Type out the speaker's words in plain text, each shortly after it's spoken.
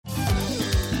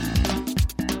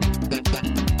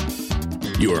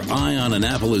Your Eye on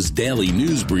Annapolis daily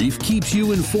news brief keeps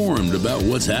you informed about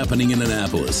what's happening in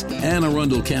Annapolis, Anne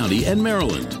Arundel County, and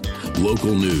Maryland.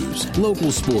 Local news,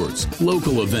 local sports,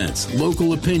 local events,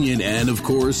 local opinion, and, of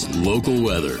course, local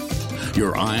weather.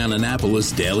 Your Eye on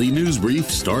Annapolis daily news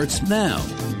brief starts now.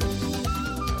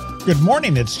 Good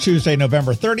morning. It's Tuesday,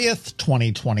 November 30th,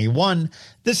 2021.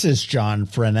 This is John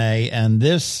Frenaye, and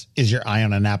this is your Eye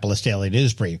on Annapolis daily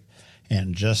news brief.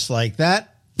 And just like that,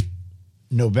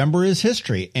 November is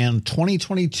history, and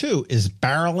 2022 is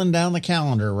barreling down the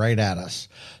calendar right at us.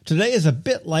 Today is a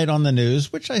bit light on the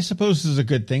news, which I suppose is a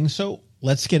good thing, so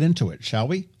let's get into it, shall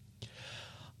we?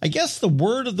 I guess the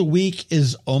word of the week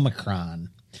is Omicron.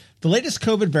 The latest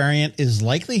COVID variant is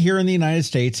likely here in the United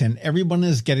States, and everyone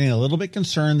is getting a little bit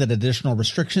concerned that additional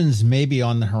restrictions may be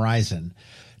on the horizon.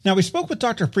 Now, we spoke with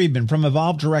Dr. Friedman from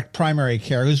Evolve Direct Primary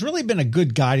Care, who's really been a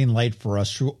good guiding light for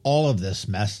us through all of this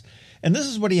mess. And this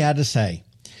is what he had to say.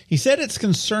 He said it's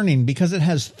concerning because it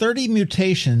has 30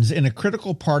 mutations in a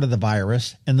critical part of the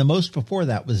virus, and the most before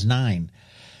that was 9.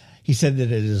 He said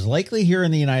that it is likely here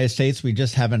in the United States. We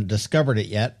just haven't discovered it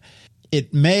yet.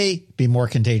 It may be more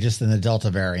contagious than the Delta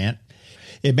variant.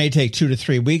 It may take 2 to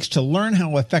 3 weeks to learn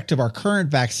how effective our current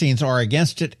vaccines are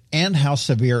against it and how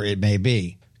severe it may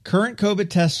be. Current COVID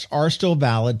tests are still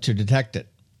valid to detect it.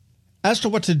 As to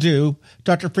what to do,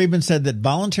 Dr. Friedman said that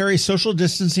voluntary social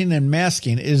distancing and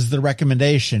masking is the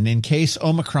recommendation in case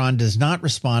Omicron does not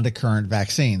respond to current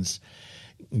vaccines.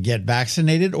 Get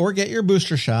vaccinated or get your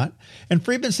booster shot. And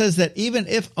Friedman says that even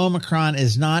if Omicron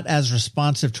is not as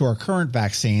responsive to our current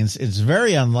vaccines, it's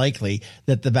very unlikely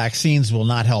that the vaccines will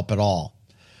not help at all.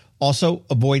 Also,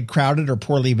 avoid crowded or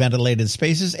poorly ventilated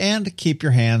spaces and keep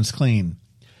your hands clean.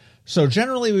 So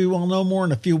generally, we will know more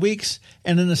in a few weeks,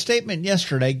 and in a statement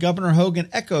yesterday, Governor Hogan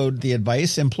echoed the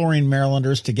advice, imploring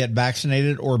Marylanders to get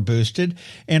vaccinated or boosted,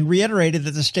 and reiterated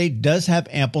that the state does have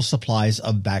ample supplies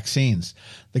of vaccines.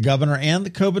 The governor and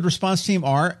the COVID response team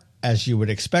are, as you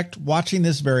would expect, watching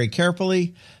this very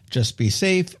carefully. Just be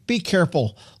safe, be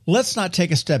careful. Let's not take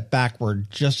a step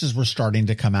backward just as we're starting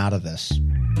to come out of this.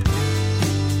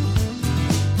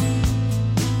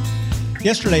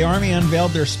 Yesterday, Army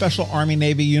unveiled their special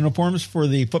Army-Navy uniforms for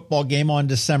the football game on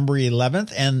December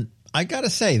 11th, and I gotta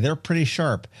say, they're pretty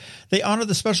sharp. They honor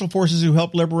the special forces who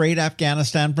helped liberate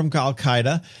Afghanistan from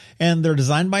Al-Qaeda, and they're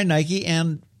designed by Nike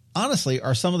and, honestly,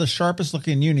 are some of the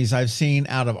sharpest-looking unis I've seen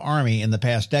out of Army in the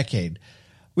past decade.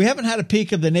 We haven't had a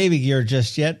peek of the Navy gear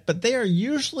just yet, but they are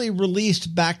usually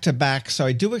released back-to-back, so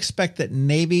I do expect that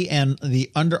Navy and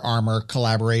the Under Armour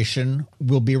collaboration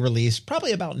will be released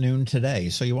probably about noon today.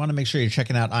 So you want to make sure you're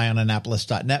checking out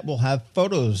eyeonannapolis.net. We'll have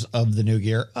photos of the new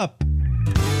gear up.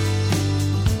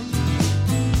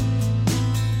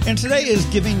 And today is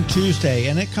Giving Tuesday,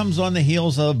 and it comes on the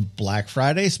heels of Black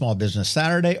Friday, Small Business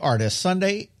Saturday, Artist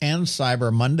Sunday, and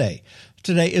Cyber Monday.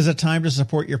 Today is a time to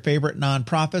support your favorite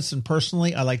nonprofits, and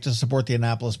personally, I like to support the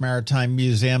Annapolis Maritime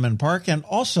Museum and Park and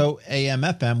also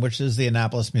AMFM, which is the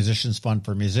Annapolis Musicians Fund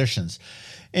for Musicians.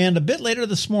 And a bit later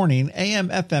this morning,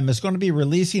 AMFM is going to be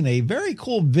releasing a very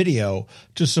cool video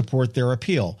to support their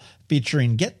appeal,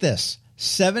 featuring, get this,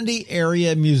 70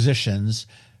 area musicians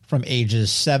from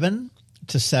ages 7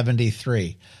 to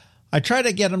 73. I tried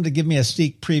to get them to give me a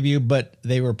sneak preview, but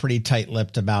they were pretty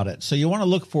tight-lipped about it. So you want to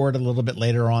look for it a little bit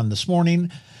later on this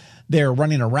morning. They're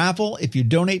running a raffle. If you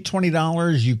donate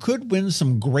 $20, you could win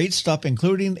some great stuff,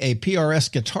 including a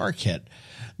PRS guitar kit.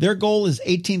 Their goal is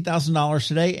 $18,000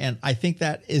 today, and I think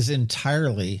that is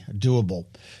entirely doable.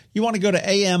 You want to go to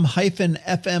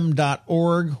am-fm.org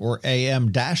or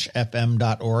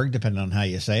am-fm.org, depending on how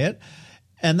you say it.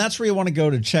 And that's where you want to go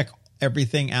to check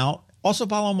everything out. Also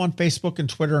follow them on Facebook and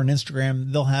Twitter and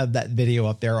Instagram. They'll have that video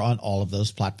up there on all of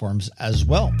those platforms as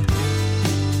well.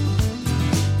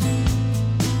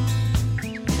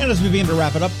 And as we begin to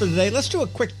wrap it up for today, let's do a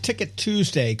quick Ticket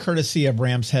Tuesday, courtesy of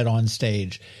Ram's Head on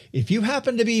Stage. If you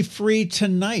happen to be free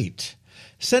tonight,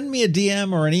 send me a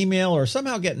DM or an email or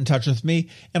somehow get in touch with me,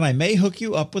 and I may hook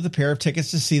you up with a pair of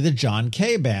tickets to see the John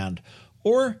Kay Band.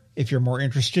 Or if you're more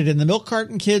interested in the Milk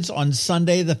Carton Kids on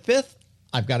Sunday the 5th,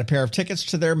 I've got a pair of tickets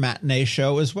to their matinee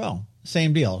show as well.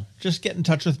 Same deal. Just get in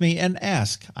touch with me and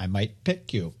ask. I might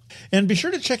pick you. And be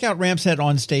sure to check out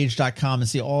ramsheadonstage.com and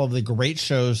see all of the great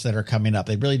shows that are coming up.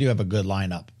 They really do have a good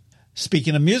lineup.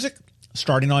 Speaking of music,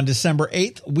 starting on December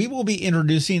 8th, we will be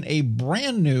introducing a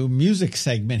brand new music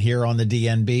segment here on the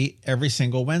DNB every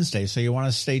single Wednesday. So you want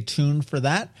to stay tuned for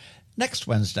that next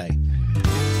Wednesday.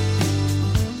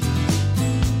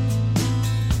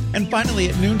 And finally,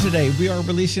 at noon today, we are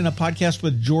releasing a podcast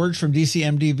with George from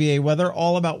DCMDVA Weather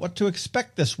all about what to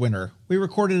expect this winter. We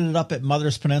recorded it up at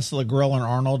Mother's Peninsula Grill in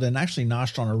Arnold and actually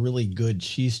noshed on a really good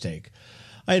cheesesteak.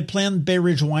 I had planned Bay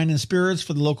Ridge Wine and Spirits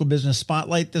for the local business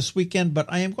spotlight this weekend, but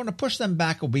I am going to push them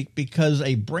back a week because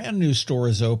a brand new store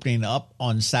is opening up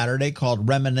on Saturday called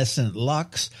Reminiscent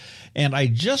Luxe. And I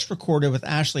just recorded with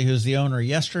Ashley, who's the owner,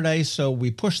 yesterday, so we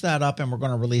pushed that up and we're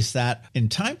going to release that in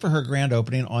time for her grand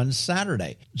opening on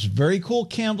Saturday. It's a very cool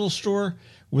candle store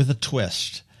with a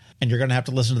twist. And you're going to have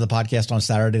to listen to the podcast on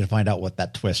Saturday to find out what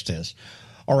that twist is.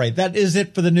 All right, that is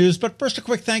it for the news. But first, a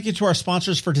quick thank you to our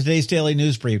sponsors for today's Daily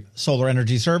News Brief: Solar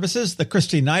Energy Services, the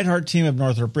Christy Neidhart team of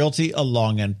Northrop Realty, a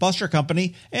Long and Foster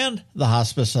Company, and the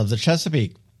Hospice of the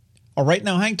Chesapeake. All right,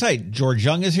 now hang tight. George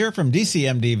Young is here from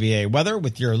DCMDVA Weather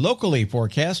with your locally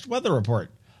forecast weather report.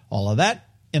 All of that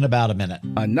in about a minute.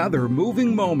 Another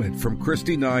moving moment from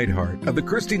Christy Neidhart of the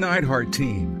Christy Neidhart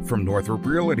team from Northrop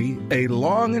Realty, a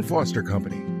Long and Foster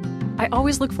Company. I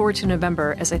always look forward to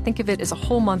November as I think of it as a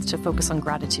whole month to focus on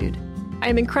gratitude. I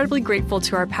am incredibly grateful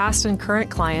to our past and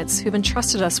current clients who've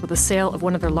entrusted us with the sale of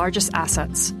one of their largest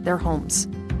assets, their homes.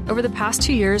 Over the past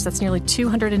 2 years, that's nearly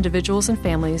 200 individuals and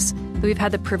families that we've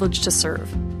had the privilege to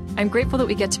serve. I'm grateful that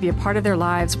we get to be a part of their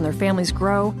lives when their families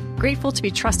grow, grateful to be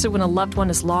trusted when a loved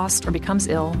one is lost or becomes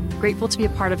ill, grateful to be a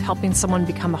part of helping someone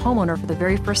become a homeowner for the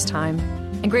very first time,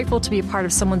 and grateful to be a part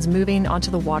of someone's moving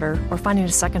onto the water or finding a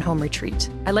second home retreat.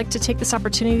 I'd like to take this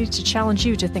opportunity to challenge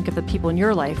you to think of the people in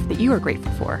your life that you are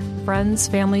grateful for. Friends,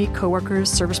 family,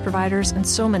 coworkers, service providers, and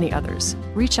so many others.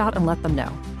 Reach out and let them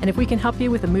know. And if we can help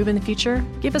you with a move in the future,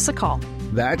 give us a call.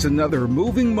 That's another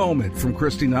moving moment from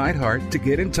Christy Neidhart. To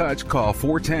get in touch, call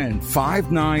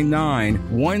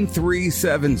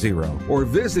 410-599-1370 or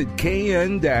visit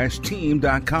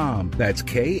kn-team.com. That's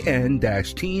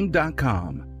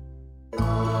kn-team.com.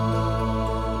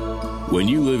 When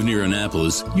you live near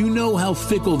Annapolis, you know how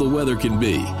fickle the weather can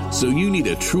be. So you need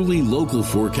a truly local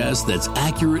forecast that's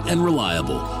accurate and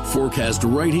reliable. Forecast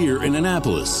right here in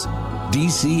Annapolis.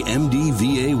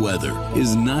 DCMDVA Weather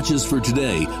is not just for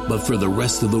today, but for the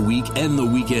rest of the week and the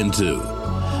weekend too.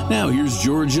 Now here's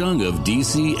George Young of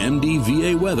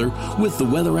DCMDVA Weather with the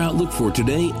weather outlook for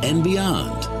today and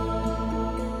beyond.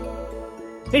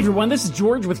 Hey everyone, this is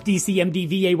George with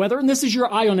DCMDVA Weather, and this is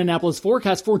your Eye on Annapolis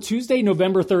forecast for Tuesday,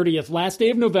 November 30th, last day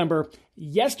of November.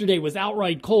 Yesterday was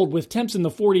outright cold with temps in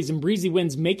the 40s and breezy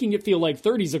winds making it feel like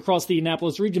 30s across the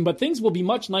Annapolis region, but things will be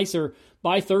much nicer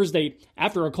by Thursday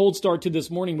after a cold start to this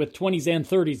morning with 20s and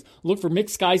 30s. Look for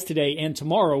mixed skies today and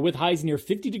tomorrow with highs near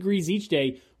 50 degrees each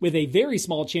day with a very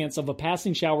small chance of a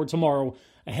passing shower tomorrow,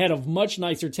 ahead of much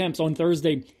nicer temps on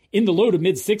Thursday in the low to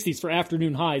mid-60s for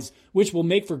afternoon highs, which will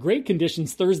make for great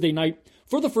conditions Thursday night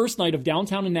for the first night of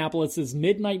downtown Annapolis'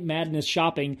 Midnight Madness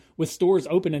shopping with stores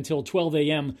open until 12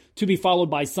 a.m., to be followed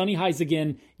by sunny highs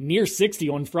again near 60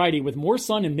 on Friday with more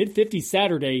sun in mid-50s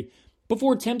Saturday,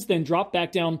 before temps then drop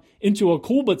back down into a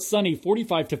cool but sunny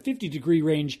 45 to 50 degree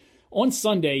range on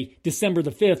Sunday, December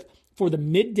the 5th, for the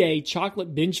Midday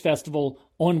Chocolate Binge Festival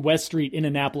on West Street in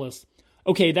Annapolis.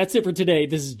 Okay, that's it for today.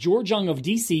 This is George Young of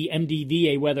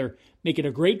DCMDVA Weather. Make it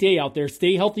a great day out there.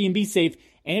 Stay healthy and be safe.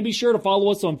 And be sure to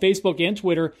follow us on Facebook and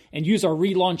Twitter and use our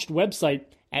relaunched website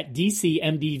at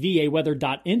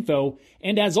dcmdvaweather.info.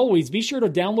 And as always, be sure to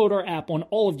download our app on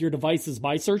all of your devices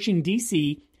by searching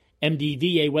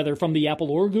DCMDVA Weather from the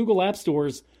Apple or Google App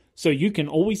Stores, so you can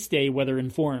always stay weather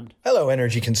informed. Hello,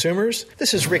 energy consumers.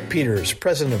 This is Rick Peters,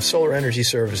 president of Solar Energy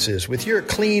Services, with your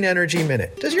Clean Energy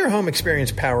Minute. Does your home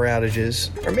experience power outages?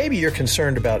 Or maybe you're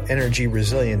concerned about energy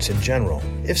resilience in general?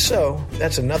 If so,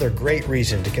 that's another great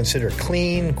reason to consider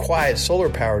clean, quiet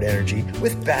solar-powered energy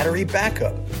with battery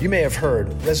backup. You may have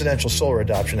heard residential solar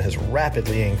adoption has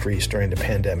rapidly increased during the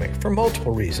pandemic for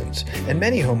multiple reasons, and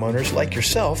many homeowners, like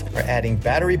yourself, are adding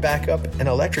battery backup and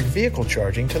electric vehicle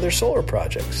charging to their solar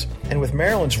projects. And with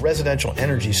Maryland's residential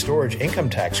energy storage income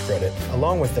tax credit,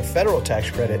 along with the federal tax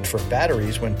credit for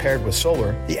batteries when paired with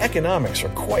solar, the economics are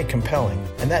quite compelling,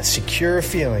 and that secure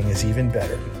feeling is even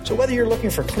better. So whether you're looking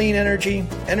for clean energy,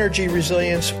 energy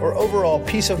resilience, or overall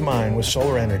peace of mind with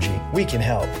solar energy, we can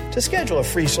help. To schedule a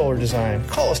free solar design,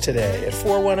 call us today at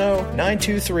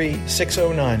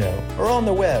 410-923-6090 or on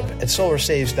the web at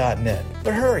solarsaves.net.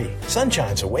 But hurry,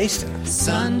 sunshine's a-wasting.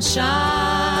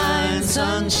 Sunshine,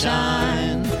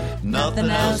 sunshine, nothing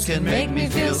else can make me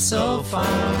feel so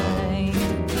fine.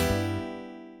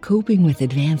 Coping with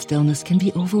advanced illness can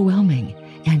be overwhelming,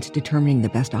 and determining the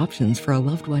best options for a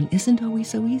loved one isn't always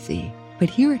so easy.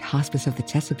 But here at Hospice of the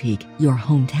Chesapeake, your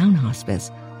hometown hospice,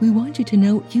 we want you to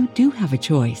know you do have a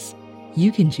choice.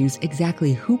 You can choose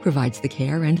exactly who provides the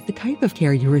care and the type of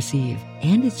care you receive,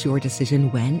 and it's your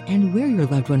decision when and where your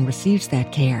loved one receives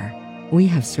that care. We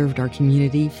have served our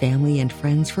community, family, and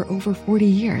friends for over 40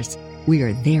 years. We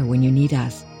are there when you need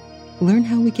us. Learn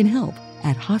how we can help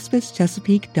at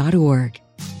hospicechesapeake.org.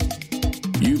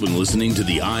 You've been listening to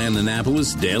the Eye on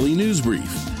Annapolis Daily News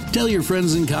Brief. Tell your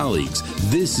friends and colleagues,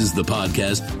 this is the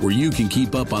podcast where you can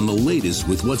keep up on the latest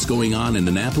with what's going on in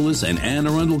Annapolis and Anne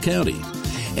Arundel County.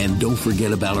 And don't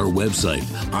forget about our website,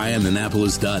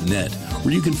 eyeonannapolis.net,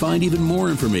 where you can find even more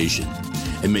information.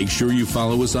 And make sure you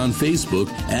follow us on Facebook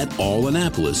at All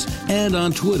Annapolis and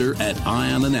on Twitter at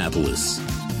Eye on Annapolis.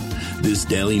 This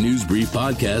Daily News Brief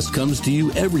podcast comes to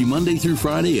you every Monday through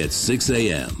Friday at 6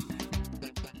 a.m.